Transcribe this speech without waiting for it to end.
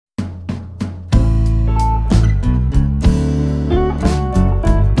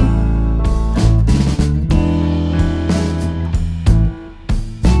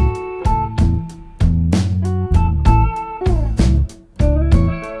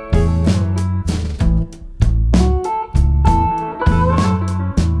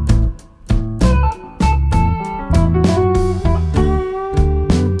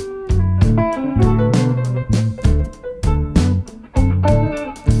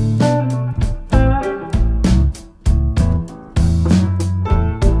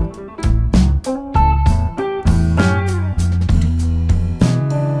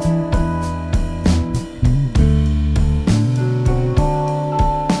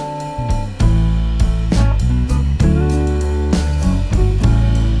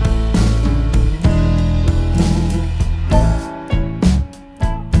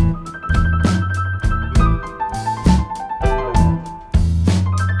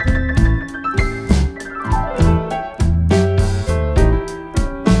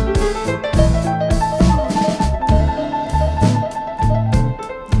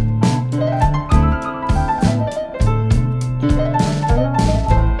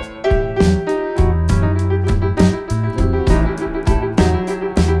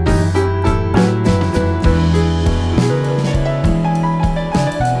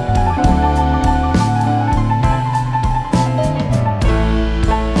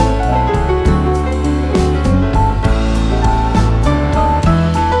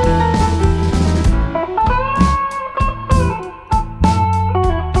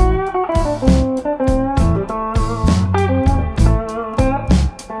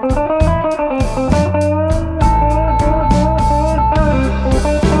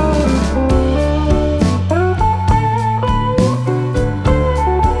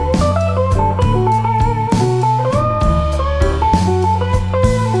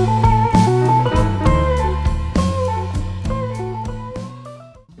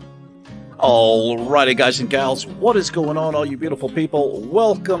Alrighty, guys and gals, what is going on, all you beautiful people?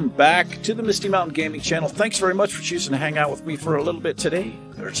 Welcome back to the Misty Mountain Gaming channel. Thanks very much for choosing to hang out with me for a little bit today,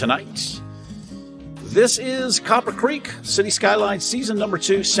 or tonight. This is Copper Creek, City Skylines, Season number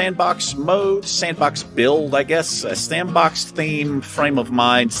 2, Sandbox mode, Sandbox build, I guess, a Sandbox theme, frame of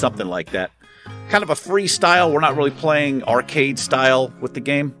mind, something like that. Kind of a freestyle, we're not really playing arcade style with the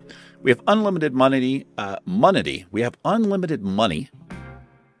game. We have unlimited money, we have unlimited money.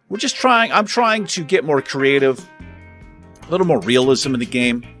 We're just trying, I'm trying to get more creative, a little more realism in the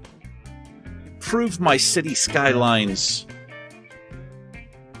game, improve my City Skylines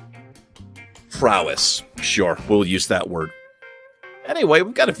prowess. Sure, we'll use that word. Anyway,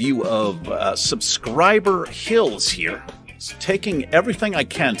 we've got a view of Subscriber Hills here. It's taking everything I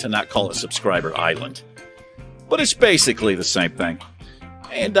can to not call it Subscriber Island. But it's basically the same thing.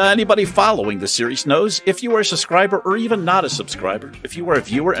 And anybody following the series knows if you are a subscriber or even not a subscriber, if you are a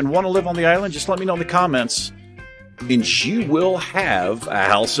viewer and want to live on the island, just let me know in the comments and you will have a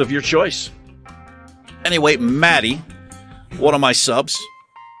house of your choice. Anyway, Maddie, one of my subs.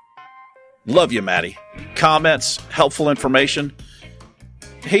 Love you, Maddie. Comments, helpful information.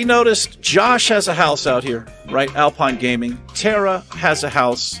 He noticed Josh has a house out here, right? Alpine Gaming. Tara has a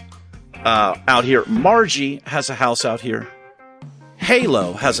house out here. Margie has a house out here.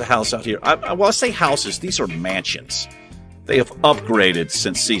 Halo has a house out here. Well, I say houses. These are mansions. They have upgraded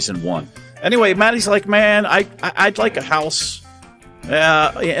since Season 1. Anyway, Maddie's like, man, I'd like a house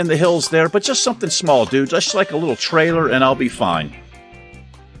in the hills there, but just something small, dude. Just like a little trailer, and I'll be fine.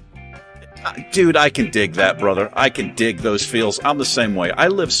 Dude, I can dig that, brother. I can dig those feels. I'm the same way. I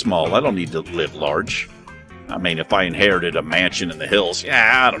live small. I don't need to live large. I mean, if I inherited a mansion in the hills,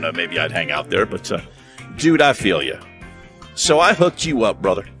 yeah, I don't know, maybe I'd hang out there, but dude, I feel you. So I hooked you up,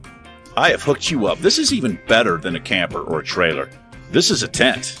 brother. I have hooked you up. This is even better than a camper or a trailer. This is a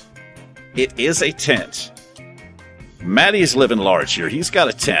tent. It is a tent. Matty is living large here. He's got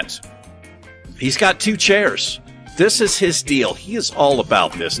a tent. He's got 2 chairs. This is his deal. He is all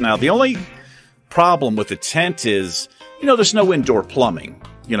about this. Now, the only problem with the tent is, you know, there's no indoor plumbing,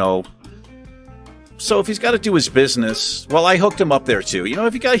 you know. So if he's got to do his business, well, I hooked him up there too. You know,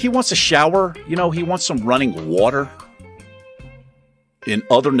 if he wants a shower, you know, he wants some running water and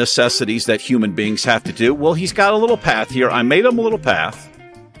other necessities that human beings have to do. Well, he's got a little path here. I made him a little path.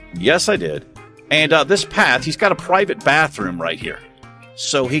 Yes, I did. And this path, he's got a private bathroom right here.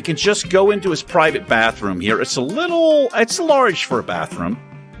 So he can just go into his private bathroom here. It's large for a bathroom.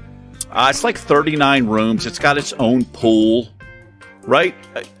 It's like 39 rooms. It's got its own pool, right?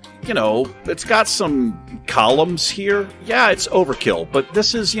 You know, it's got some columns here. Yeah, it's overkill, but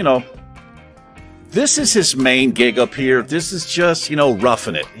this is, you know, this is his main gig up here. This is just, you know,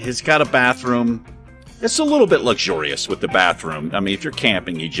 roughing it. He's got a bathroom. It's a little bit luxurious with the bathroom. I mean, if you're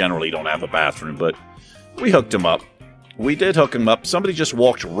camping, you generally don't have a bathroom, but we hooked him up. We did hook him up. Somebody just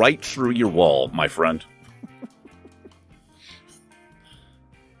walked right through your wall, my friend.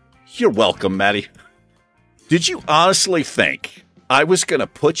 You're welcome, Maddie. Did you honestly think I was going to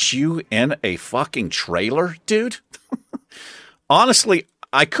put you in a fucking trailer, dude? Honestly,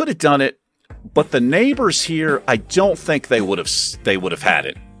 I could have done it. But the neighbors here, I don't think they would have had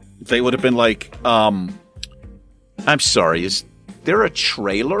it. They would have been like, I'm sorry, is there a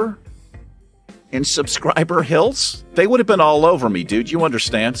trailer in Subscriber Hills? They would have been all over me, dude. You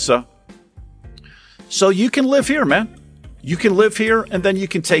understand? So you can live here, man. You can live here, and then you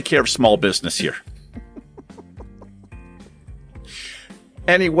can take care of small business here.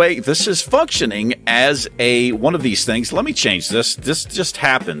 Anyway, this is functioning as one of these things. Let me change this. This just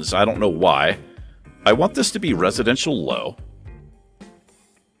happens. I don't know why. I want this to be residential low.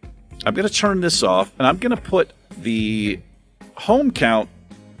 I'm going to turn this off, and I'm going to put the home count.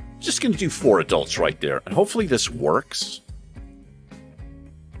 Just going to do 4 adults right there. And hopefully this works.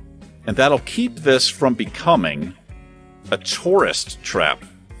 And that'll keep this from becoming a tourist trap.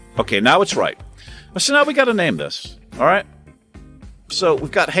 Okay, now it's right. So now we got to name this. All right. So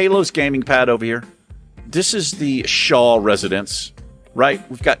we've got Halo's gaming pad over here. This is the Shaw residence, right?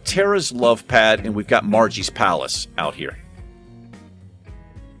 We've got Tara's love pad, and we've got Margie's palace out here.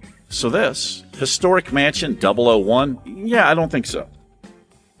 So this, Historic Mansion 001, yeah, I don't think so.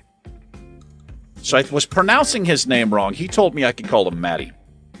 So I was pronouncing his name wrong. He told me I could call him Maddie.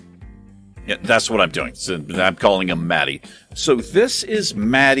 Yeah, that's what I'm doing. So I'm calling him Maddie. So this is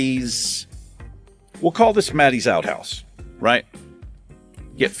Maddie's, we'll call this Maddie's outhouse, right?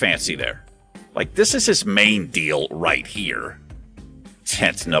 Get fancy there. Like, this is his main deal right here.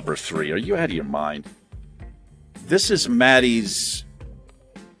 Tent number 3. Are you out of your mind? This is Maddie's...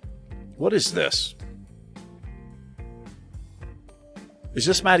 What is this? Is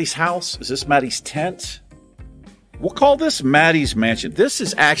this Maddie's house? Is this Maddie's tent? We'll call this Maddie's mansion. This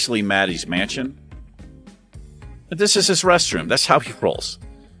is actually Maddie's mansion. And this is his restroom. That's how he rolls.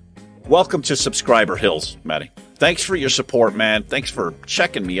 Welcome to Subscriber Hills, Maddie. Thanks for your support, man. Thanks for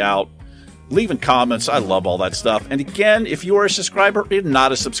checking me out, leaving comments. I love all that stuff. And again, if you are a subscriber or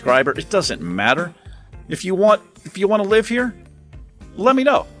not a subscriber, it doesn't matter. If you want to live here, let me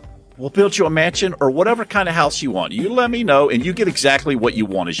know. We'll build you a mansion or whatever kind of house you want. You let me know, and you get exactly what you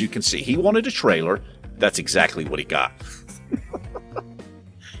want. As you can see, he wanted a trailer. That's exactly what he got.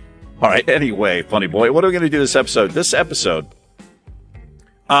 All right. Anyway, funny boy, what are we going to do this episode?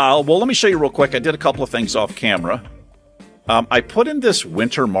 Well, let me show you real quick. I did a couple of things off camera. I put in this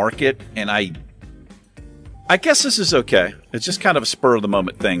winter market, and I guess this is okay. It's just kind of a spur of the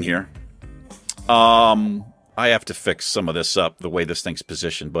moment thing here. I have to fix some of this up, the way this thing's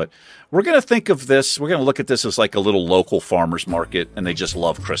positioned, but we're going to think of this. We're going to look at this as like a little local farmer's market, and they just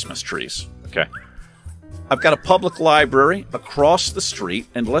love Christmas trees. Okay. I've got a public library across the street,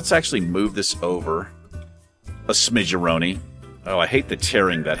 and let's actually move this over a smidgeroni. Oh, I hate the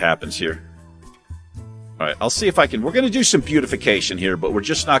tearing that happens here. All right, I'll see if I can. We're going to do some beautification here, but we're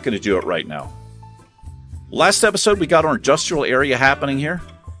just not going to do it right now. Last episode, we got our industrial area happening here.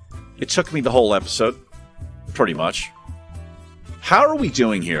 It took me the whole episode, pretty much. How are we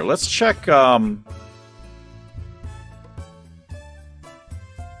doing here? Let's check. I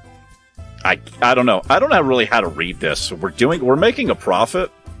don't know. I don't know really how to read this. We're making a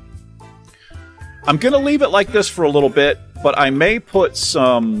profit. I'm going to leave it like this for a little bit, but I may put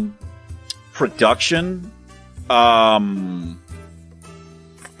some production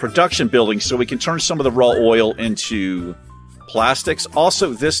buildings so we can turn some of the raw oil into plastics.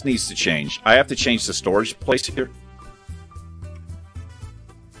 Also, this needs to change. I have to change the storage place here.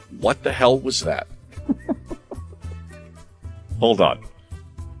 What the hell was that? Hold on.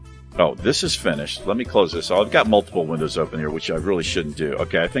 Oh, this is finished. Let me close this. Oh, I've got multiple windows open here, which I really shouldn't do.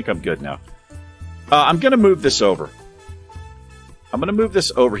 Okay, I think I'm good now. I'm going to move this over. I'm going to move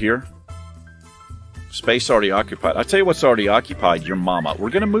this over here. Space already occupied. I'll tell you what's already occupied, your mama. We're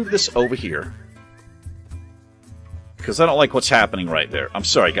going to move this over here. Because I don't like what's happening right there. I'm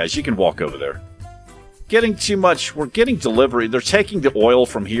sorry, guys. You can walk over there. Getting too much. We're getting delivery. They're taking the oil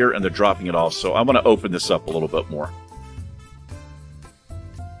from here and they're dropping it off. So I'm going to open this up a little bit more.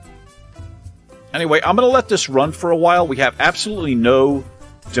 Anyway, I'm going to let this run for a while. We have absolutely no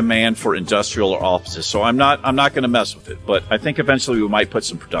demand for industrial or offices, so I'm not going to mess with it. But I think eventually we might put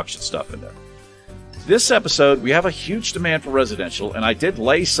some production stuff in there. This episode, we have a huge demand for residential, and I did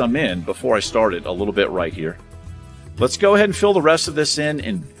lay some in before I started a little bit right here. Let's go ahead and fill the rest of this in,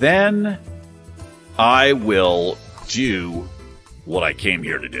 and then I will do what I came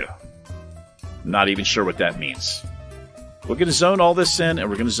here to do. Not even sure what that means. We're going to zone all this in, and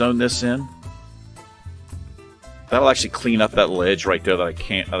we're going to zone this in. That'll actually clean up that ledge right there that I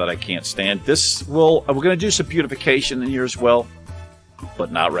can't stand. We're going to do some beautification in here as well,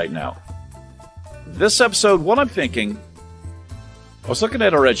 but not right now. This episode, what I'm thinking, I was looking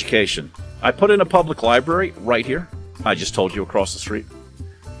at our education. I put in a public library right here. I just told you, across the street.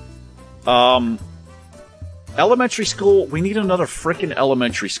 Elementary school, we need another frickin'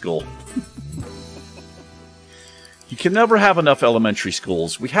 elementary school. You can never have enough elementary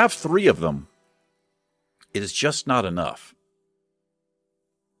schools. We have 3 of them. It is just not enough.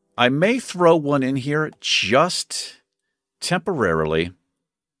 I may throw one in here just temporarily.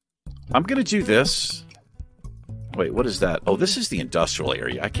 I'm going to do this. Wait, what is that? Oh, this is the industrial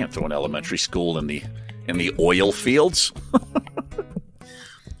area. I can't throw an elementary school in the oil fields.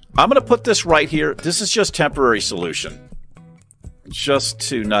 I'm going to put this right here. This is just temporary solution. Just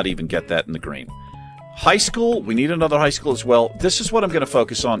to not even get that in the green. High school, we need another high school as well. This is what I'm going to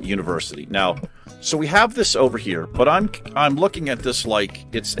focus on, university. Now, so we have this over here, but I'm looking at this like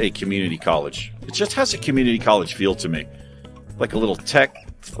it's a community college. It just has a community college feel to me. Like a little tech,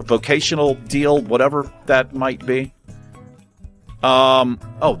 vocational deal, whatever that might be. Oh,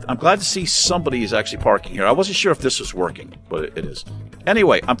 I'm glad to see somebody is actually parking here. I wasn't sure if this was working, but it is.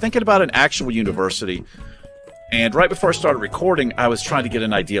 Anyway, I'm thinking about an actual university. And right before I started recording, I was trying to get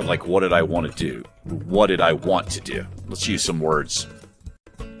an idea of, like, what did I want to do? What did I want to do? Let's use some words.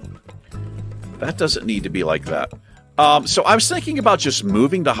 That doesn't need to be like that. So I was thinking about just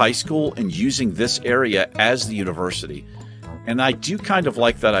moving to high school and using this area as the university. And I do kind of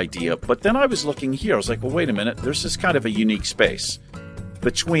like that idea. But then I was looking here. I was like, well, wait a minute. There's this kind of a unique space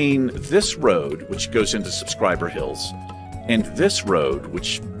between this road, which goes into Subscriber Hills, and this road,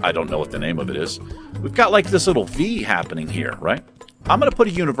 which I don't know what the name of it is. We've got like this little V happening here, right? I'm going to put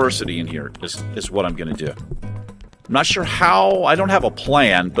a university in here, is what I'm going to do. I'm not sure how. I don't have a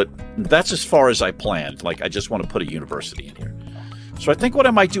plan, but that's as far as I planned. Like, I just want to put a university in here. So I think what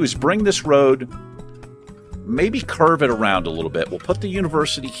I might do is bring this road, maybe curve it around a little bit. We'll put the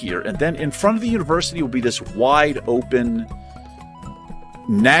university here, and then in front of the university will be this wide open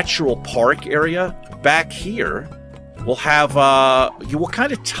natural park area. Back here, we'll have you will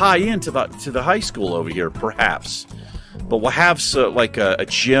kind of tie into the high school over here, perhaps. But we'll have like a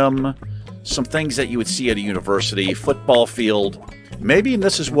gym, some things that you would see at a university, football field. Maybe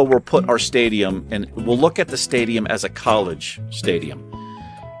this is where we'll put our stadium, and we'll look at the stadium as a college stadium.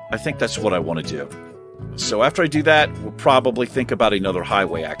 I think that's what I want to do. So after I do that, we'll probably think about another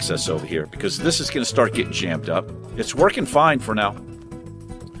highway access over here, because this is going to start getting jammed up. It's working fine for now.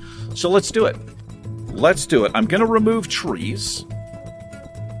 So let's do it. Let's do it. I'm going to remove trees.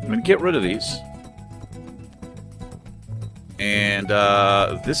 I'm going to get rid of these. And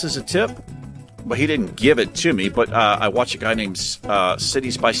this is a tip. Well, he didn't give it to me, but I watch a guy named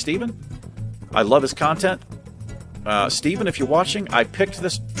Cities by Steven. I love his content. Steven, if you're watching, I picked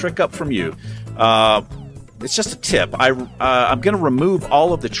this trick up from you. It's just a tip. I'm going to remove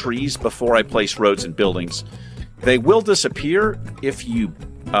all of the trees before I place roads and buildings. They will disappear if you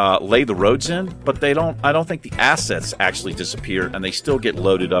lay the roads in, but they don't. I don't think the assets actually disappear, and they still get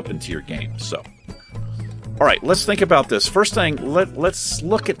loaded up into your game. So, all right, let's think about this. First thing, let's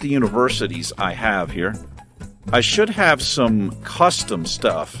look at the universities I have here. I should have some custom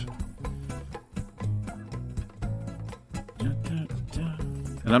stuff.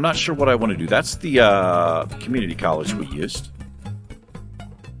 And I'm not sure what I want to do. That's the community college we used.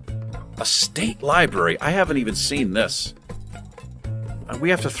 A state library. I haven't even seen this. We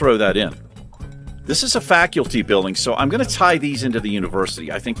have to throw that in. This is a faculty building, so I'm going to tie these into the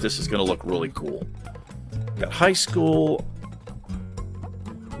university. I think this is going to look really cool. Got high school.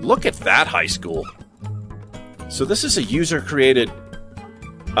 Look at that high school. So this is a user-created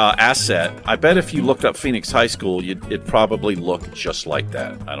asset. I bet if you looked up Phoenix High School, it'd probably look just like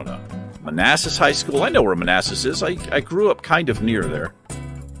that. I don't know. Manassas High School. I know where Manassas is. I grew up kind of near there.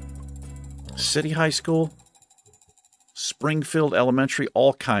 City High School. Springfield Elementary.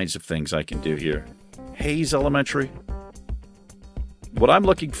 All kinds of things I can do here. Hayes Elementary. What I'm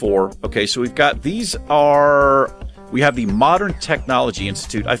looking for... Okay, so we've got... These are... We have the Modern Technology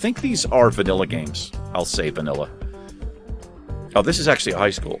Institute. I think these are vanilla games. I'll say vanilla. Oh, this is actually a high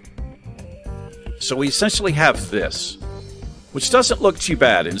school. So we essentially have this, which doesn't look too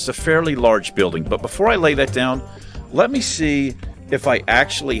bad, and it's a fairly large building. But before I lay that down, let me see if I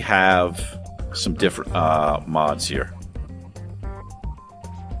actually have some different mods here.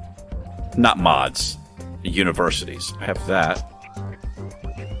 Not mods, universities. I have that.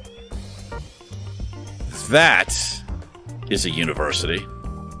 That is a university.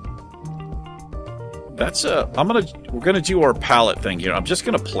 That's a... We're gonna do our palette thing here. I'm just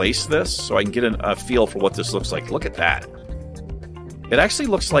gonna place this so I can get a feel for what this looks like. Look at that. It actually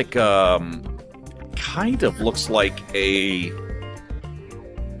looks like kind of looks like a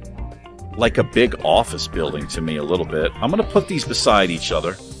big office building to me a little bit. I'm gonna put these beside each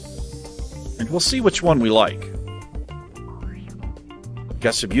other, and we'll see which one we like.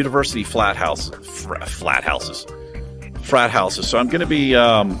 Got some university frat houses. So I'm gonna be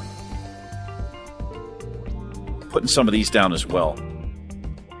putting some of these down as well.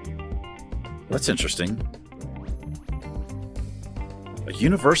 That's interesting. A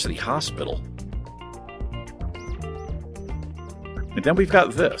university hospital. And then we've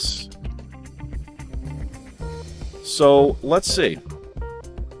got this. So let's see.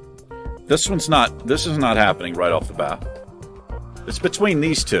 This is not happening right off the bat. It's between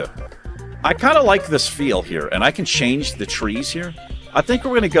these two. I kind of like this feel here, and I can change the trees here. I think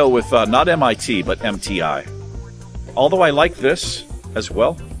we're going to go with not MIT, but MTI. Although I like this as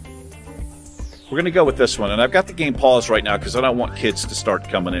well. We're going to go with this one. And I've got the game paused right now because I don't want kids to start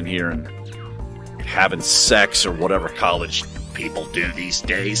coming in here and having sex or whatever college people do these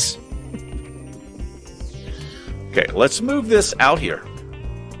days. Okay, let's move this out here.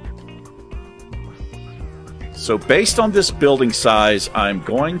 So based on this building size, I'm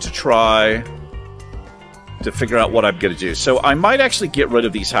going to try to figure out what I'm going to do. So I might actually get rid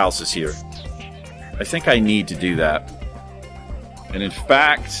of these houses here. I think I need to do that. And in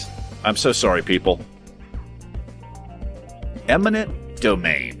fact, I'm so sorry, people. Eminent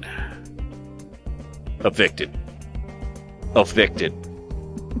domain. Evicted. Evicted.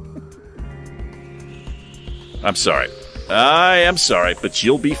 I'm sorry. I am sorry, but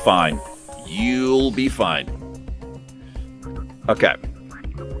you'll be fine. You'll be fine. Okay.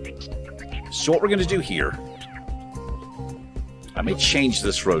 So what we're going to do here... I may change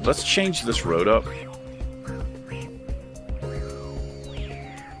this road. Let's change this road up.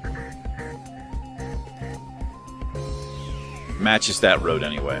 matches that road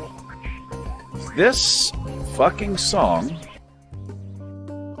anyway. This fucking song...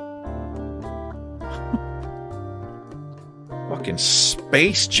 fucking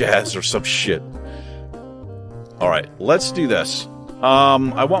space jazz or some shit. Alright, let's do this.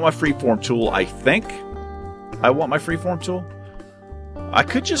 I want my freeform tool, I think. I want my freeform tool. I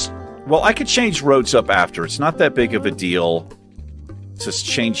could just... well, I could change roads up after. It's not that big of a deal to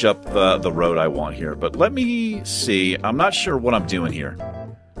change up the road I want here. But let me see. I'm not sure what I'm doing here.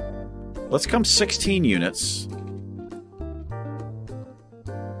 Let's come 16 units.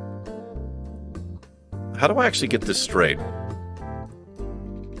 How do I actually get this straight?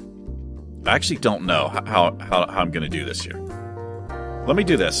 I actually don't know how I'm going to do this here. Let me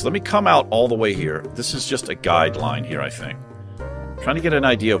do this. Let me come out all the way here. This is just a guideline here, I think. I'm trying to get an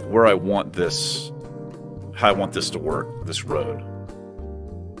idea of where I want this, how I want this to work, this road.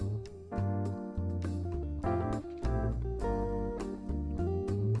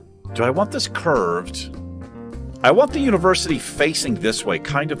 Do I want this curved? I want the university facing this way,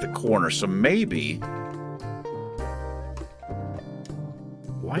 kind of the corner, so maybe...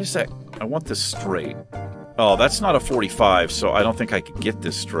 why is that? I want this straight. Oh, that's not a 45, so I don't think I could get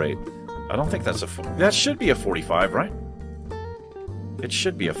this straight. I don't think that's a... that should be a 45, right? It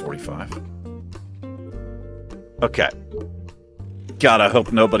should be a 45. Okay. God, I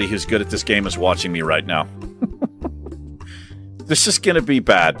hope nobody who's good at this game is watching me right now. This is going to be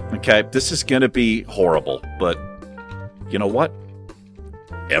bad, okay? This is going to be horrible, but you know what?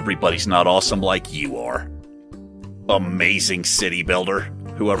 Everybody's not awesome like you are. Amazing city builder,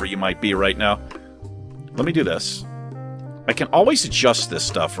 whoever you might be right now. Let me do this. I can always adjust this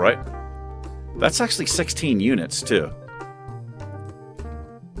stuff, right? That's actually 16 units, too.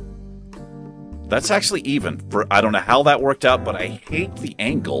 That's actually even. For I don't know how that worked out, but I hate the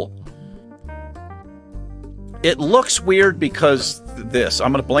angle. It looks weird because this.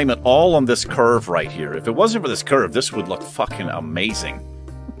 I'm going to blame it all on this curve right here. If it wasn't for this curve, this would look fucking amazing.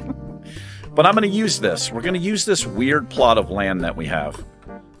 But I'm going to use this. We're going to use this weird plot of land that we have.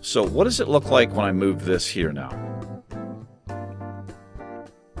 So what does it look like when I move this here now?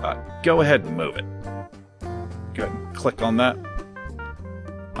 Go ahead and move it. Go ahead and click on that.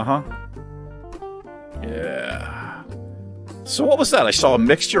 Uh-huh. Yeah. So what was that? I saw a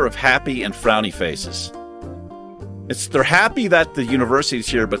mixture of happy and frowny faces. They're happy that the university's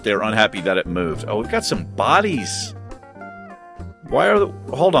here, but they're unhappy that it moved. Oh, we've got some bodies. Why are the...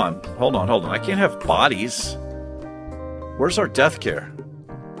 hold on. I can't have bodies. Where's our death care?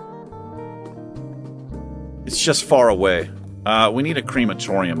 It's just far away. We need a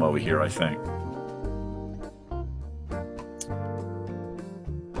crematorium over here, I think.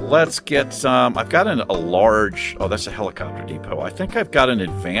 Let's get... I've got a large... oh, that's a helicopter depot. I think I've got an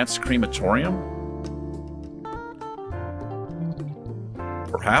advanced crematorium.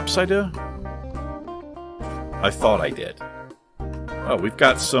 Perhaps I do? I thought I did. Oh, we've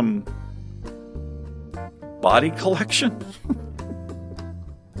got some... body collection?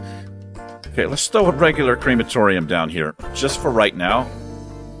 Okay, let's throw a regular crematorium down here. Just for right now.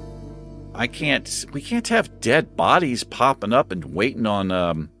 We can't have dead bodies popping up and waiting on,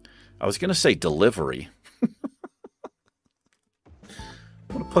 I was going to say delivery. I'm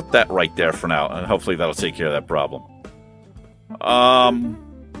going to put that right there for now, and hopefully that'll take care of that problem.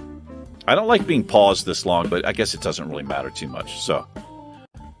 I don't like being paused this long, but I guess it doesn't really matter too much. So,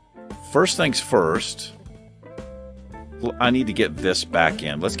 first things first, I need to get this back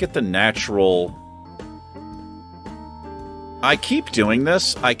in. Let's get the natural... I keep doing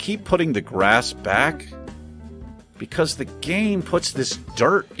this. I keep putting the grass back because the game puts this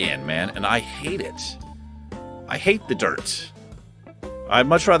dirt in, man, and I hate it. I hate the dirt. I'd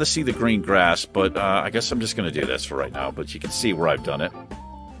much rather see the green grass, but I guess I'm just going to do this for right now, but you can see where I've done it.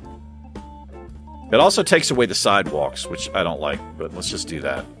 It also takes away the sidewalks, which I don't like, but let's just do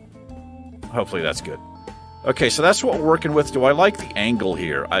that. Hopefully that's good. Okay, so that's what we're working with. Do I like the angle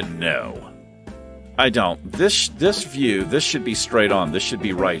here? No. I don't. This view, this should be straight on. This should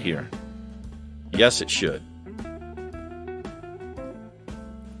be right here. Yes, it should.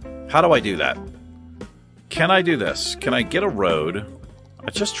 How do I do that? Can I do this? Can I get a road?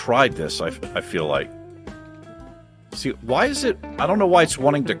 I just tried this, I feel like. See, why is it... I don't know why it's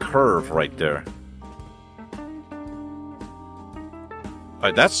wanting to curve right there. All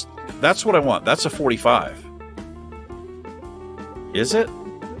right, that's what I want. That's a 45. Is it?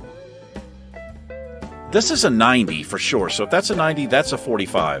 This is a 90 for sure. So if that's a 90, that's a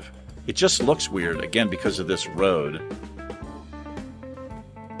 45. It just looks weird, again, because of this road.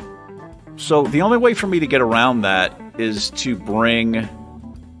 So the only way for me to get around that is to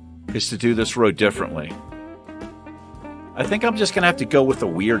do this road differently. I think I'm just going to have to go with a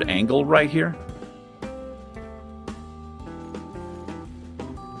weird angle right here.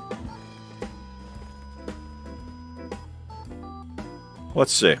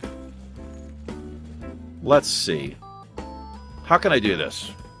 Let's see. Let's see. How can I do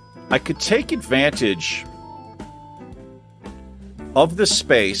this? I could take advantage of this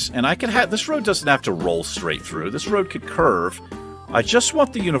space, and I could have... This road doesn't have to roll straight through. This road could curve. I just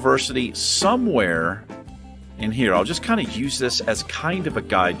want the university somewhere in here. I'll just kind of use this as kind of a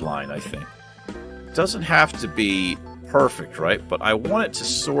guideline, I think. It doesn't have to be perfect, right? But I want it to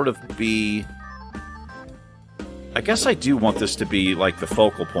sort of be... I guess I do want this to be like the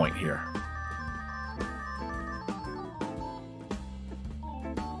focal point here.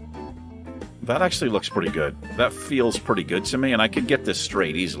 That actually looks pretty good. That feels pretty good to me, and I could get this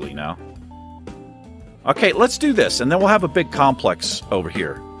straight easily now. Okay, let's do this, and then we'll have a big complex over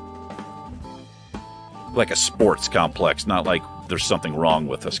here. Like a sports complex, not like there's something wrong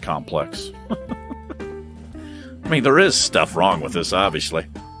with this complex. I mean, there is stuff wrong with this, obviously.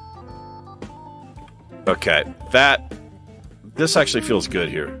 Okay, this actually feels good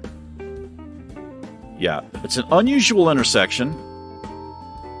here. Yeah, it's an unusual intersection.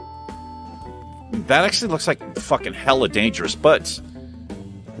 That actually looks like fucking hella dangerous, but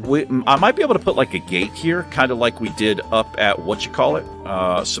I might be able to put like a gate here, kind of like we did up at,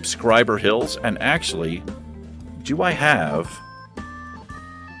 Subscriber Hills. And actually, do I have...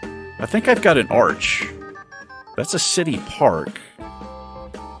 I think I've got an arch. That's a city park.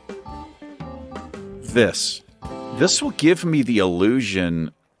 This will give me the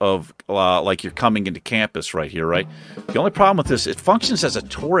illusion of like you're coming into campus right here, right? The only problem with this, it functions as a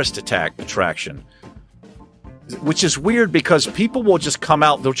tourist attraction, which is weird because people will just come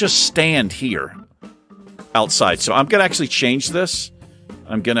out, they'll just stand here outside. So I'm gonna actually change this.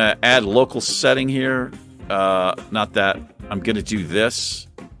 I'm gonna add local setting here. Not that. I'm gonna do this.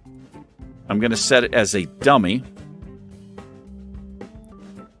 I'm gonna set it as a dummy.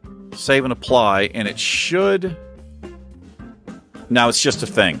 Save and apply, and it should... Now it's just a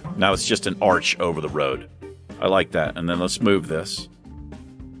thing. Now it's just an arch over the road. I like that. And then let's move this.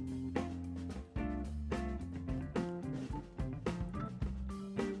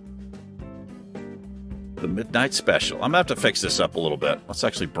 The Midnight Special. I'm going to have to fix this up a little bit. Let's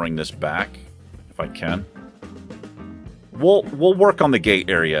actually bring this back, if I can. We'll work on the gate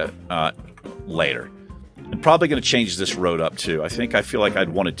area later. I'm probably going to change this road up, too. I feel like I'd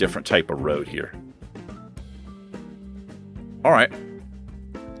want a different type of road here. Alright.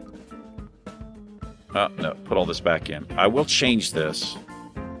 No, put all this back in. I will change this.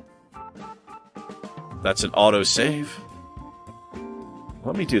 That's an autosave.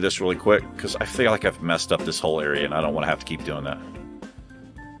 Let me do this really quick, because I feel like I've messed up this whole area, and I don't want to have to keep doing that.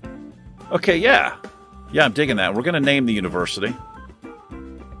 Okay, yeah. Yeah, I'm digging that. We're going to name the university.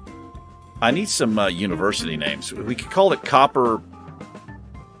 I need some university names. We could call it Copper...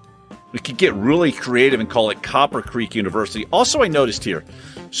 We could get really creative and call it Copper Creek University. Also, I noticed here,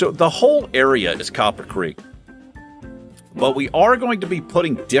 so the whole area is Copper Creek. But we are going to be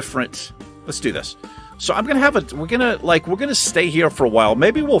putting different... Let's do this. So I'm going to have a... We're going to stay here for a while.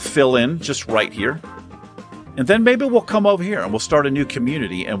 Maybe we'll fill in just right here. And then maybe we'll come over here and we'll start a new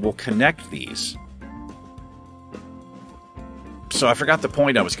community and we'll connect these. So I forgot the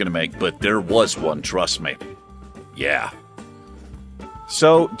point I was going to make, but there was one, trust me. Yeah.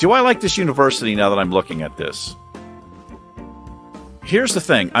 So, do I like this university now that I'm looking at this? Here's the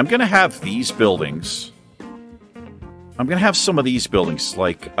thing. I'm going to have these buildings. I'm going to have some of these buildings,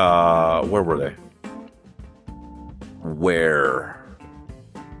 like, where were they? Where?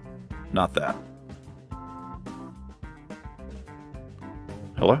 Not that.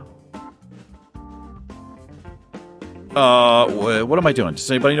 Hello? What am I doing?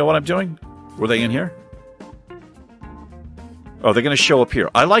 Does anybody know what I'm doing? Were they in here? Oh, they're going to show up here.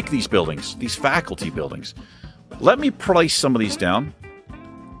 I like these buildings, these faculty buildings. Let me place some of these down.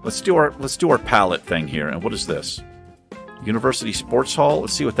 Let's do our palette thing here. And what is this? University Sports Hall.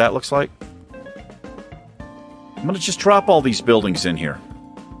 Let's see what that looks like. I'm going to just drop all these buildings in here.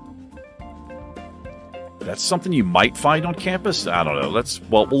 That's something you might find on campus. I don't know.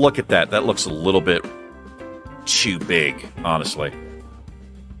 Well, we'll look at that. That looks a little bit too big, honestly.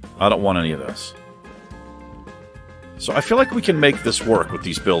 I don't want any of this. So I feel like we can make this work with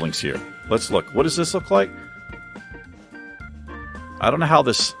these buildings here. Let's look. What does this look like? I don't know how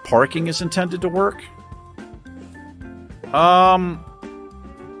this parking is intended to work. I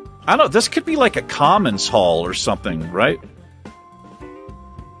don't know. This could be like a commons hall or something, right?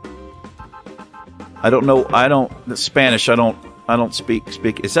 I don't know. The Spanish, I don't speak.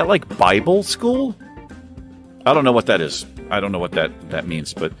 Is that like Bible school? I don't know what that is. I don't know what that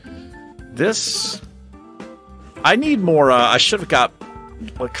means, but this... I need more... I should have got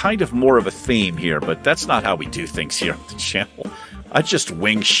kind of more of a theme here, but that's not how we do things here on the channel. I just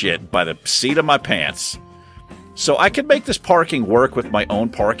wing shit by the seat of my pants. So I could make this parking work with my own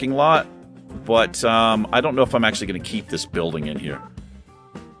parking lot, but I don't know if I'm actually going to keep this building in here.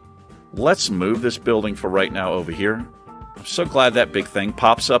 Let's move this building for right now over here. I'm so glad that big thing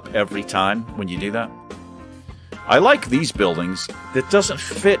pops up every time when you do that. I like these buildings. It doesn't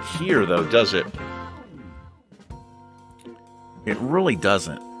fit here, though, does it? It really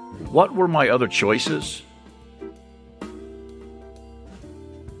doesn't. What were my other choices?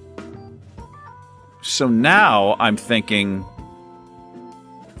 So now I'm thinking,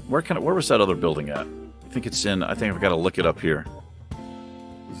 where was that other building at? I think it's in, I think I've got to look it up here.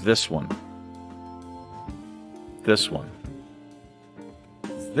 This one. This one.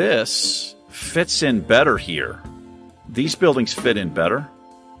 This fits in better here. These buildings fit in better.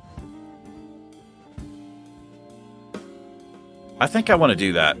 I think I want to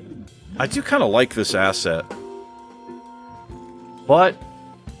do that. I do kind of like this asset. But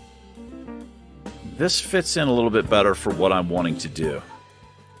this fits in a little bit better for what I'm wanting to do.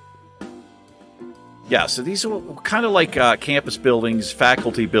 Yeah, so these are kind of like campus buildings,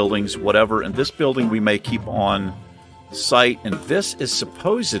 faculty buildings, whatever. And this building we may keep on site. And this is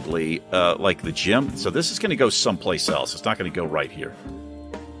supposedly like the gym. So this is going to go someplace else. It's not going to go right here.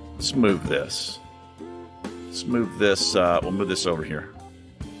 Let's move this. Let's move this. We'll move this over here.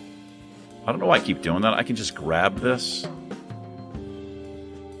 I don't know why I keep doing that. I can just grab this.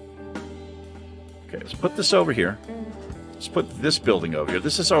 Okay, let's put this over here. Let's put this building over here.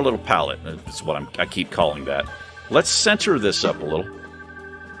 This is our little palette. That's what I keep calling that. Let's center this up a little.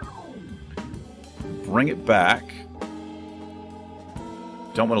 Bring it back.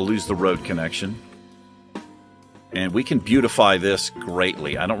 Don't want to lose the road connection. And we can beautify this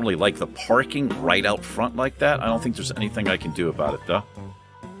greatly. I don't really like the parking right out front like that. I don't think there's anything I can do about it, though.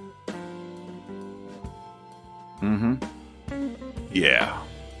 Yeah.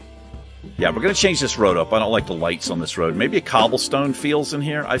 Yeah, we're going to change this road up. I don't like the lights on this road. Maybe a cobblestone feels in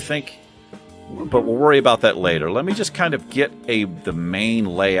here, I think. But we'll worry about that later. Let me just kind of get the main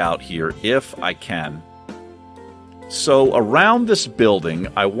layout here, if I can. So around this building,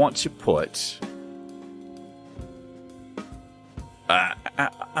 I want to put...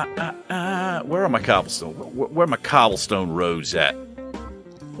 where are my cobblestone? Where are my cobblestone roads at?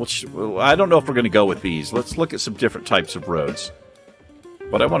 I don't know if we're going to go with these. Let's look at some different types of roads.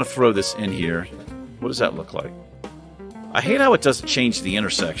 But I want to throw this in here. What does that look like? I hate how it doesn't change the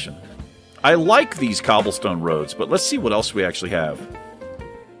intersection. I like these cobblestone roads, but let's see what else we actually have.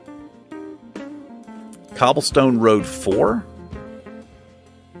 Cobblestone Road 4?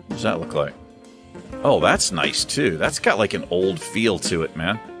 What does that look like? Oh, that's nice, too. That's got, like, an old feel to it,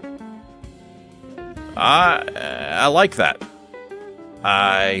 man. I like that.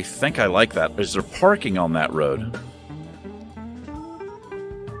 I think I like that. Is there parking on that road?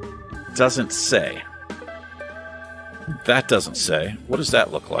 Doesn't say. That doesn't say. What does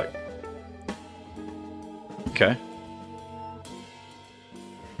that look like? Okay.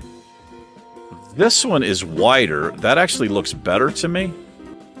 This one is wider. That actually looks better to me.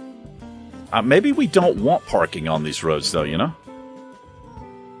 Maybe we don't want parking on these roads, though, you know?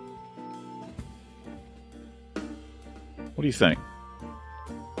 What do you think?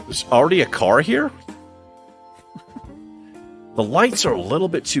 There's already a car here? The lights are a little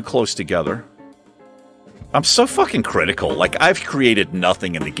bit too close together. I'm so fucking critical. Like, I've created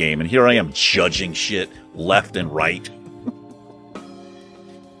nothing in the game, and here I am judging shit left and right.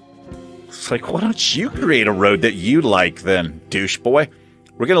 It's like, why don't you create a road that you like, then, douche boy?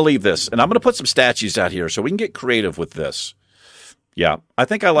 We're going to leave this, and I'm going to put some statues out here so we can get creative with this. Yeah, I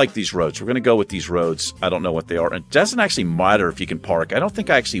think I like these roads. We're going to go with these roads. I don't know what they are. It doesn't actually matter if you can park. I don't think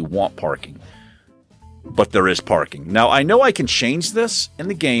I actually want parking. But there is parking. Now, I know I can change this in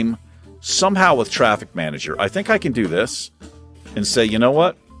the game somehow with Traffic Manager. I think I can do this and say, you know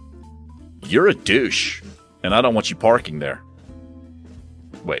what? You're a douche, and I don't want you parking there.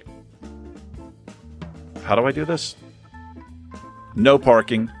 Wait. How do I do this? No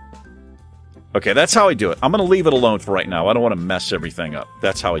parking. Okay, that's how I do it. I'm going to leave it alone for right now. I don't want to mess everything up.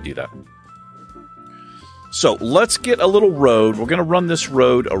 That's how I do that. So, let's get a little road. We're going to run this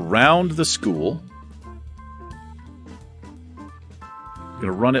road around the school. I'm going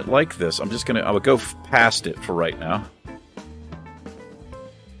to run it like this. I will go past it for right now.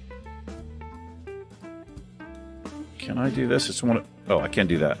 Can I do this? Oh, I can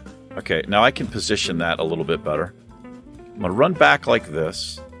do that. Okay, now I can position that a little bit better. I'm going to run back like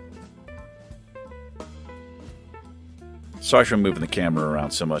this. Sorry for moving the camera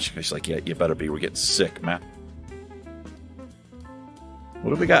around so much. He's like, yeah, you better be. We're getting sick, man.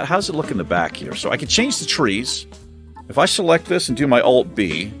 What do we got? How does it look in the back here? So I can change the trees. If I select this and do my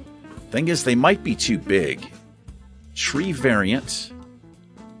Alt-B, thing is, they might be too big. Tree variant.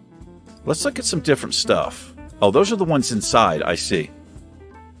 Let's look at some different stuff. Oh, those are the ones inside. I see.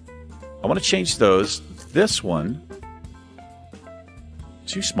 I want to change those. This one.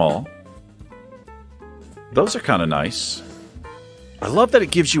 Too small. Those are kind of nice. I love that it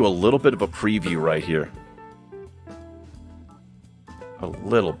gives you a little bit of a preview right here. A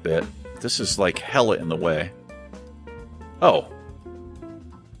little bit. This is like hella in the way. Oh.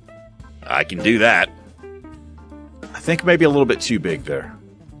 I can do that. I think maybe a little bit too big there.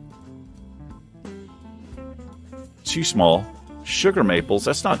 Too small. Sugar maples,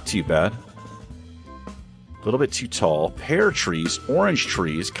 that's not too bad. A little bit too tall. Pear trees, orange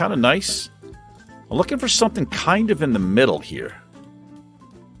trees, kind of nice. I'm looking for something kind of in the middle here.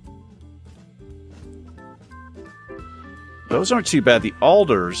 Those aren't too bad. The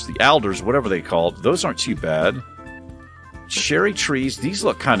alders, whatever they called, those aren't too bad. Cherry trees, these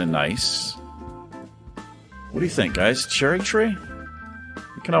look kind of nice. What do you think, guys? Cherry tree?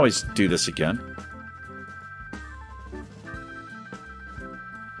 We can always do this again.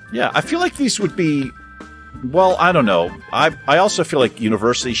 Yeah, I feel like these would be... Well, I don't know. I also feel like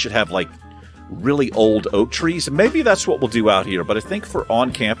universities should have, like, really old oak trees. Maybe that's what we'll do out here. But I think for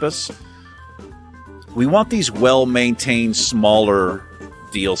on campus, we want these well-maintained, smaller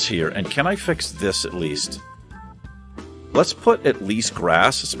deals here. And can I fix this at least? Let's put at least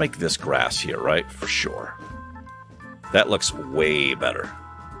grass. Let's make this grass here, right? For sure. That looks way better.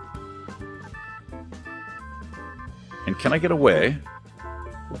 And can I get away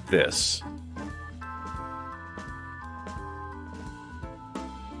with this?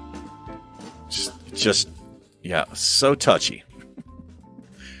 Just, yeah, so touchy.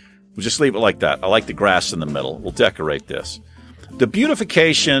 We'll just leave it like that. I like the grass in the middle. We'll decorate this. The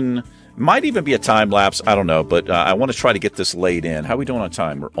beautification might even be a time lapse. I don't know, but I want to try to get this laid in. How are we doing on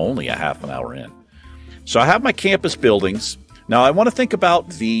time? We're only a half an hour in. So I have my campus buildings. Now I want to think about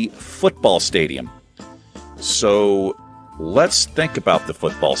the football stadium. So let's think about the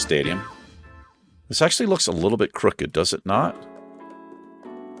football stadium. This actually looks a little bit crooked, does it not?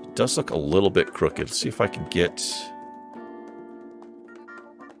 It does look a little bit crooked. Let's see if I can get...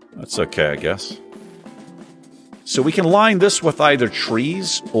 That's okay, I guess. So we can line this with either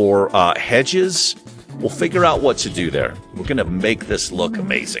trees or hedges. We'll figure out what to do there. We're going to make this look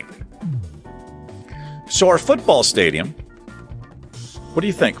amazing. So our football stadium, what do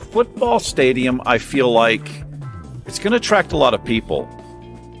you think? Football stadium, I feel like it's going to attract a lot of people.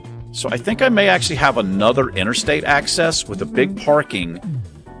 So I think I may actually have another interstate access with a big parking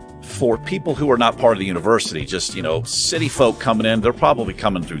for people who are not part of the university. Just, you know, city folk coming in. They're probably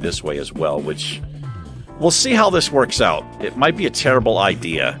coming through this way as well, which we'll see how this works out. It might be a terrible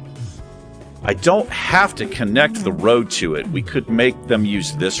idea. I don't have to connect the road to it. We could make them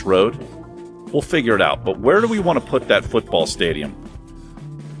use this road. We'll figure it out. But where do we want to put that football stadium?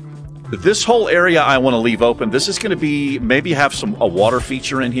 This whole area I want to leave open. This is going to be, maybe have a water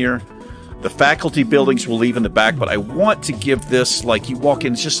feature in here. The faculty buildings we'll leave in the back, but I want to give this, like, you walk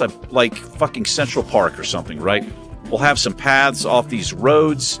in, it's just like fucking Central Park or something, right? We'll have some paths off these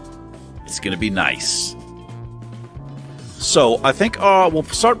roads. It's going to be nice. So I think we'll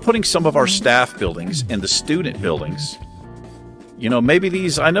start putting some of our staff buildings in the student buildings. You know, maybe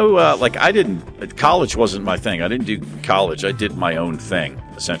these, I know, like, college wasn't my thing. I didn't do college. I did my own thing,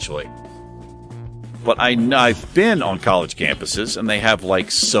 essentially. But I've been on college campuses, and they have,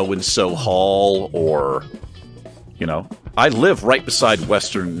 like, so-and-so hall, or, you know. I live right beside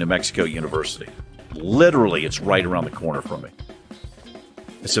Western New Mexico University. Literally, it's right around the corner from me.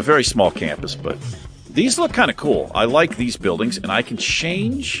 It's a very small campus, but these look kind of cool. I like these buildings, and I can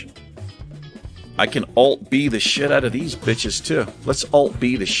change... I can Alt-B the shit out of these bitches, too. Let's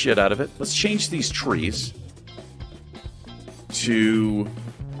Alt-B the shit out of it. Let's change these trees to...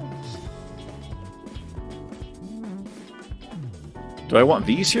 Do I want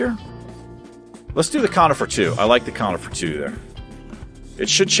these here? Let's do the conifer 2. I like the conifer 2 there. It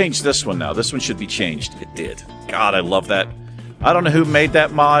should change this one now. This one should be changed. It did. God, I love that. I don't know who made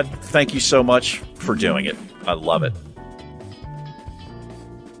that mod. Thank you so much for doing it. I love it.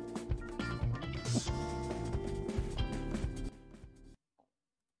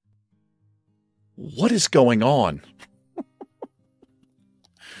 What is going on?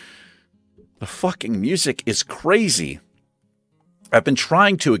 The fucking music is crazy. I've been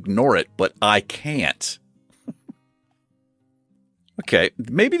trying to ignore it, but I can't. Okay,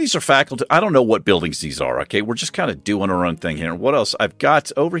 maybe these are faculty. I don't know what buildings these are, okay? We're just kind of doing our own thing here. What else? I've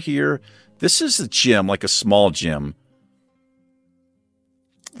got over here, this is the gym, like a small gym.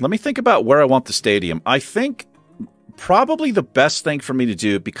 Let me think about where I want the stadium. I think probably the best thing for me to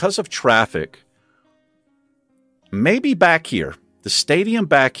do, because of traffic, maybe back here. The stadium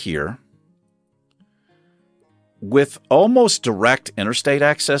back here with almost direct interstate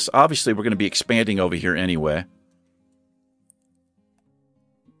access. Obviously, we're going to be expanding over here anyway.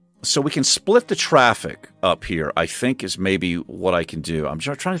 So we can split the traffic up here, I think, is maybe what I can do. I'm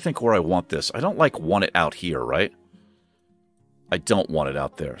trying to think where I want this. I don't want it out here, right? I don't want it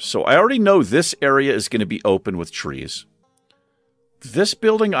out there. So I already know this area is going to be open with trees. This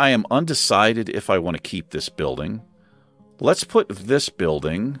building, I am undecided if I want to keep this building. Let's put this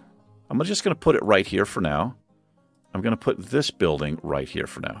building. I'm just going to put it right here for now. I'm going to put this building right here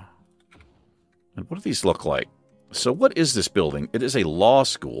for now. And what do these look like? So what is this building? It is a law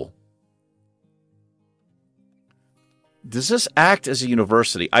school. Does this act as a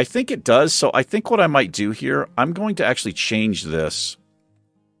university? I think it does. So I think what I might do here, I'm going to actually change this.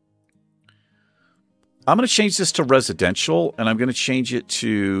 I'm going to change this to residential, and I'm going to change it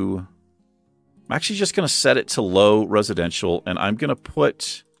to... I'm actually just going to set it to low residential, and I'm going to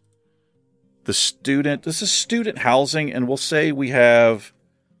put the student... This is student housing, and we'll say we have...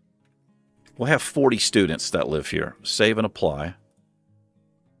 We'll have 40 students that live here. Save and apply.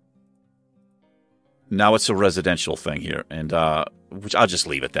 Now it's a residential thing here, and which I'll just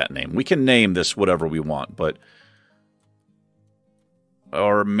leave it that name. We can name this whatever we want, but...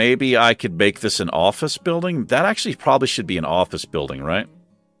 Or maybe I could make this an office building. That actually probably should be an office building, right?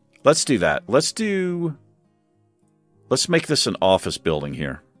 Let's do that. Let's make this an office building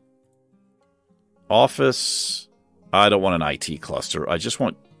here. Office. I don't want an IT cluster. I just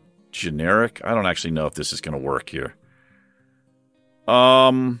want generic. I don't actually know if this is going to work here.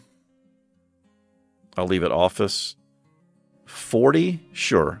 I'll leave it office. 40?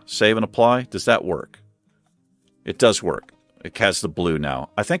 Sure. Save and apply. Does that work? It does work. It has the blue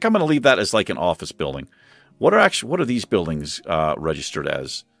now. I think I'm going to leave that as like an office building. What are these buildings registered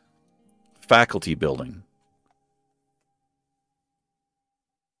as? Faculty building.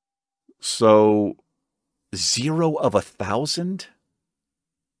 So 0 of 1,000?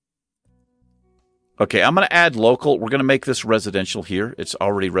 Okay, I'm going to add local. We're going to make this residential here. It's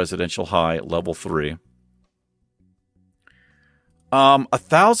already residential high, level 3.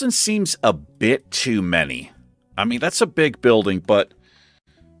 1,000 seems a bit too many. I mean, that's a big building, but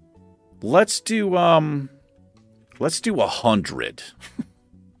let's do 100. Let's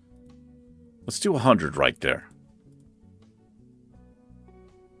do 100 right there.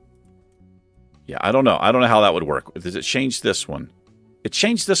 Yeah, I don't know. I don't know how that would work. Does it change this one? It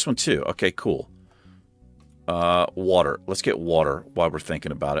changed this one too. Okay, cool. Water. Let's get water while we're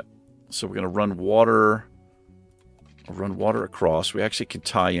thinking about it. So we're going to run water. Run water across. We actually can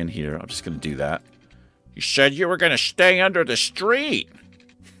tie in here. I'm just going to do that. You said you were going to stay under the street.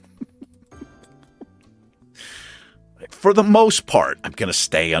 For the most part, I'm going to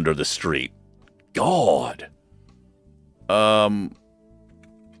stay under the street. God. Where's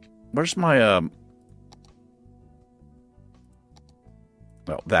my,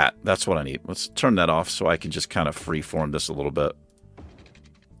 Oh, that's what I need. Let's turn that off so I can just kind of freeform this a little bit.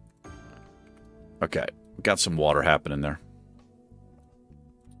 Okay. Got some water happening there.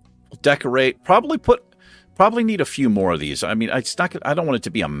 We'll decorate. Probably need a few more of these. I mean, it's not. I don't want it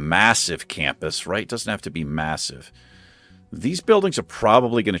to be a massive campus, right? It doesn't have to be massive. These buildings are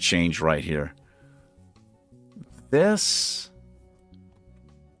probably going to change right here. This...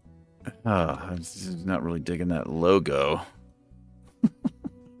 I'm not really digging that logo.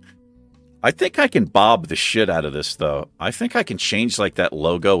 I think I can bob the shit out of this, though. I think I can change, like, that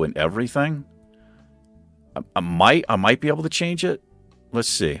logo and everything. I might be able to change it. Let's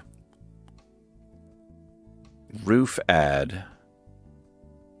see. Roof ad.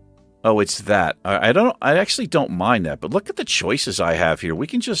 Oh, it's that. I actually don't mind that, but look at the choices I have here. We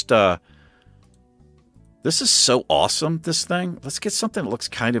can just, this is so awesome, this thing. Let's get something that looks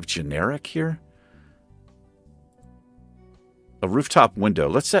kind of generic here. A rooftop window.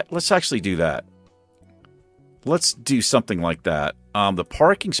 Let's actually do that. Let's do something like that. The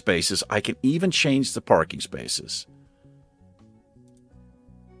parking spaces, I can even change the parking spaces.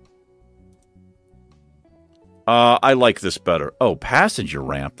 I like this better. Oh, passenger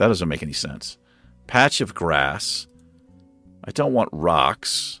ramp. That doesn't make any sense. Patch of grass. I don't want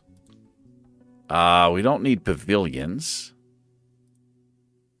rocks. We don't need pavilions.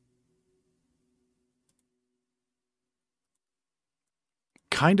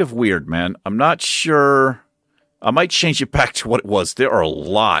 Kind of weird, man. I'm not sure I might change it back to what it was. There are a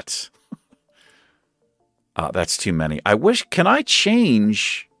lot. That's too many. I wish... Can I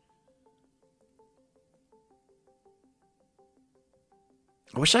change...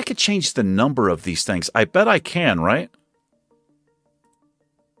 I wish I could change the number of these things. I bet I can, right?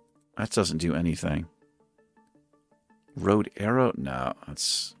 That doesn't do anything. Road arrow? No.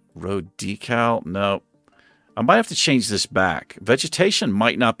 That's road decal? No. I might have to change this back. Vegetation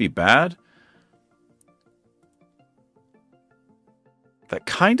might not be bad. That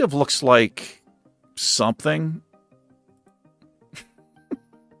kind of looks like something.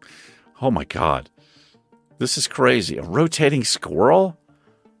 Oh my god. This is crazy. A rotating squirrel?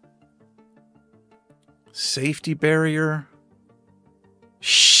 Safety barrier?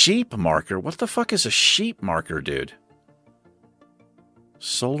 Sheep marker? What the fuck is a sheep marker, dude?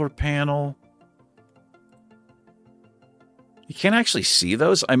 Solar panel? You can't actually see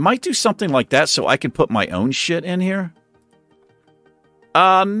those? I might do something like that so I can put my own shit in here.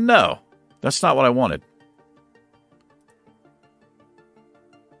 No. That's not what I wanted.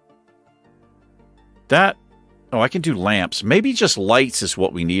 That... Oh, I can do lamps. Maybe just lights is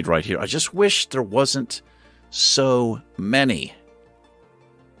what we need right here. I just wish there wasn't so many.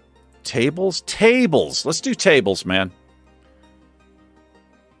 Tables? Tables! Let's do tables, man.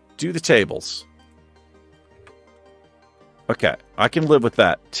 Do the tables. Okay, I can live with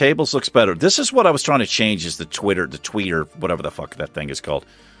that. Tables looks better. This is what I was trying to change is the tweeter, whatever the fuck that thing is called.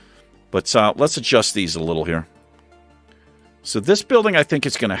 But let's adjust these a little here. So this building, I think,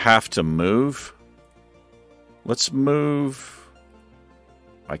 is going to have to move. Let's move.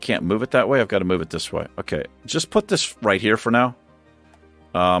 I can't move it that way. I've got to move it this way. Okay, just put this right here for now.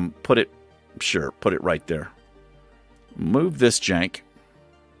 Put it right there. Move this jank.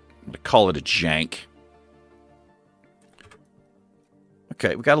 I'm going to call it a jank.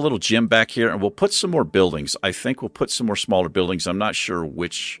 Okay, we got a little gym back here, and we'll put some more buildings. I think we'll put some more smaller buildings. I'm not sure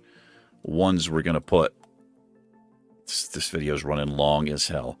which ones we're going to put. This video is running long as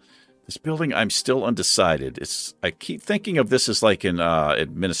hell. This building, I'm still undecided. I keep thinking of this as like an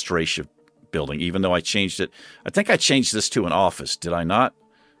administration building, even though I changed it. I think I changed this to an office. Did I not?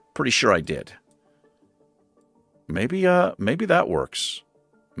 Pretty sure I did. Maybe that works.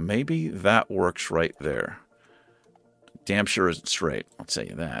 Maybe that works right there. Damn sure isn't straight. I'll tell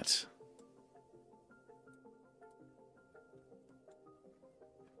you that.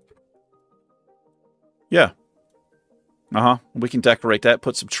 Yeah. We can decorate that,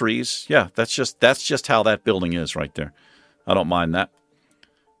 put some trees. Yeah, that's just how that building is right there. I don't mind that.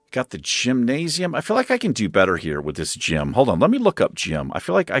 Got the gymnasium. I feel like I can do better here with this gym. Hold on, let me look up gym. I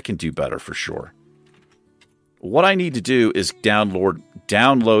feel like I can do better for sure. What I need to do is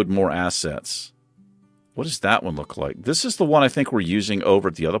download more assets. What does that one look like? This is the one I think we're using over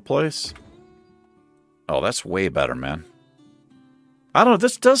at the other place. Oh, that's way better, man. I don't know.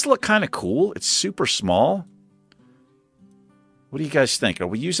 This does look kind of cool. It's super small. What do you guys think? Are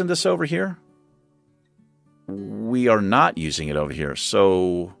we using this over here? We are not using it over here.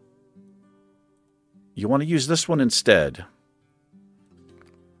 So you want to use this one instead?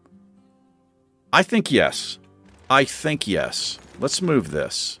 I think yes. I think yes. Let's move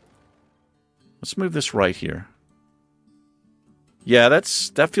this. Let's move this right here. Yeah,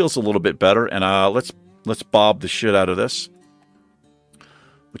 that feels a little bit better. And let's bob the shit out of this.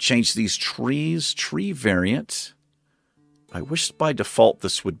 We'll change these trees. Tree variant. I wish by default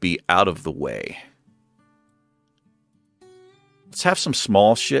this would be out of the way. Let's have some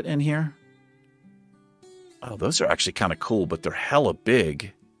small shit in here. Oh, those are actually kind of cool, but they're hella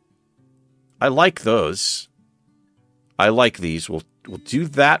big. I like those. I like these. We'll do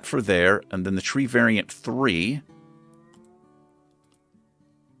that for there, and then the tree variant 3.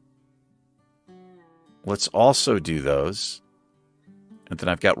 Let's also do those. And then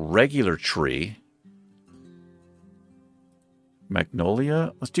I've got regular tree.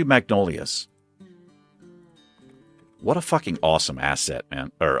 Magnolia? Let's do magnolias. What a fucking awesome asset,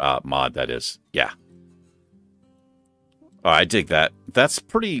 man. Or mod, that is. Yeah. Oh, I dig that. That's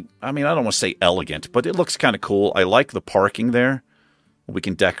pretty, I mean, I don't want to say elegant, but it looks kind of cool. I like the parking there. We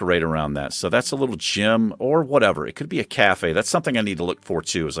can decorate around that. So that's a little gym or whatever. It could be a cafe. That's something I need to look for,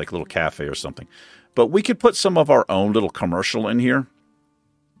 too, is like a little cafe or something. But we could put some of our own little commercial in here.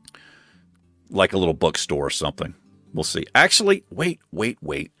 Like a little bookstore or something. We'll see. Actually, wait.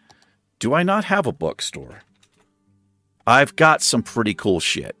 Do I not have a bookstore? I've got some pretty cool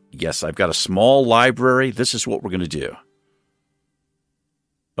shit. Yes, I've got a small library. This is what we're going to do.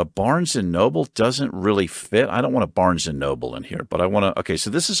 A Barnes & Noble doesn't really fit. I don't want a Barnes & Noble in here, but I want to... Okay, so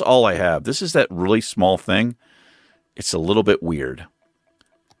this is all I have. This is that really small thing. It's a little bit weird.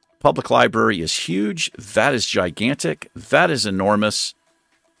 Public library is huge. That is gigantic. That is enormous.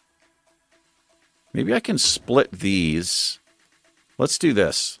 Maybe I can split these. Let's do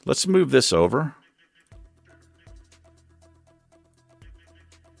this. Let's move this over.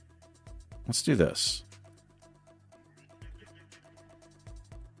 Let's do this.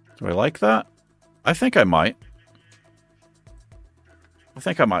 Do I like that? I think I might. I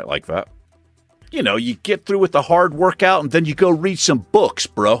think I might like that. You know, you get through with the hard workout and then you go read some books,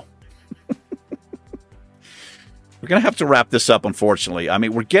 bro. We're going to have to wrap this up, unfortunately. I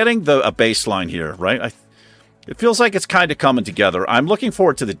mean, we're getting a baseline here, right? It feels like it's kind of coming together. I'm looking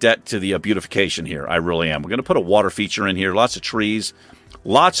forward to the beautification here. I really am. We're going to put a water feature in here, lots of trees,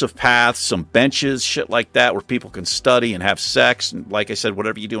 lots of paths, some benches, shit like that, where people can study and have sex. And like I said,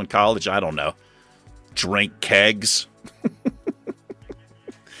 whatever you do in college, I don't know. Drink kegs.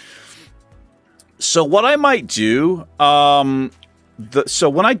 So what I might do, so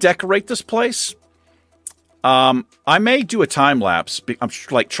when I decorate this place, I may do a time lapse. I'm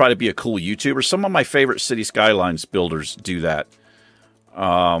like try to be a cool YouTuber. Some of my favorite city skylines builders do that.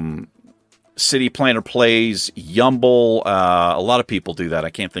 City Planner Plays, Yumble, a lot of people do that.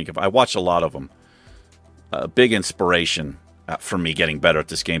 I can't think of. I watch a lot of them. Big inspiration for me getting better at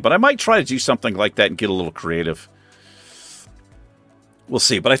this game. But I might try to do something like that and get a little creative. We'll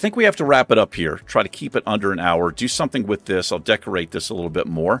see. But I think we have to wrap it up here. Try to keep it under an hour. Do something with this. I'll decorate this a little bit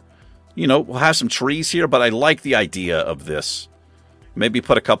more. You know, we'll have some trees here, but I like the idea of this. Maybe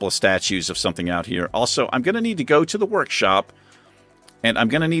put a couple of statues of something out here. Also, I'm going to need to go to the workshop, and I'm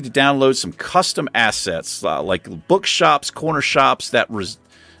going to need to download some custom assets, like bookshops, corner shops that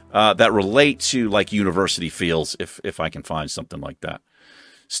relate to like university feels, if I can find something like that.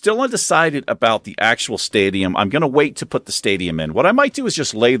 Still undecided about the actual stadium. I'm going to wait to put the stadium in. What I might do is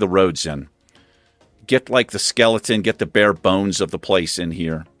just lay the roads in. Get like the skeleton, get the bare bones of the place in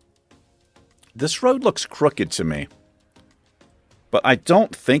here. This road looks crooked to me. But I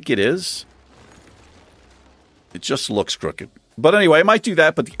don't think it is. It just looks crooked. But anyway, I might do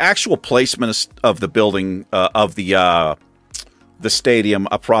that. But the actual placement of the building, of the stadium,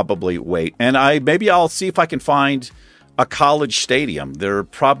 I'll probably wait. And maybe I'll see if I can find a college stadium. There are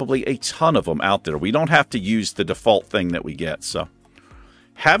probably a ton of them out there. We don't have to use the default thing that we get. So,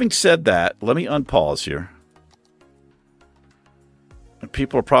 having said that, let me unpause here.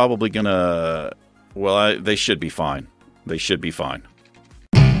 People are probably going to... Well, they should be fine. They should be fine.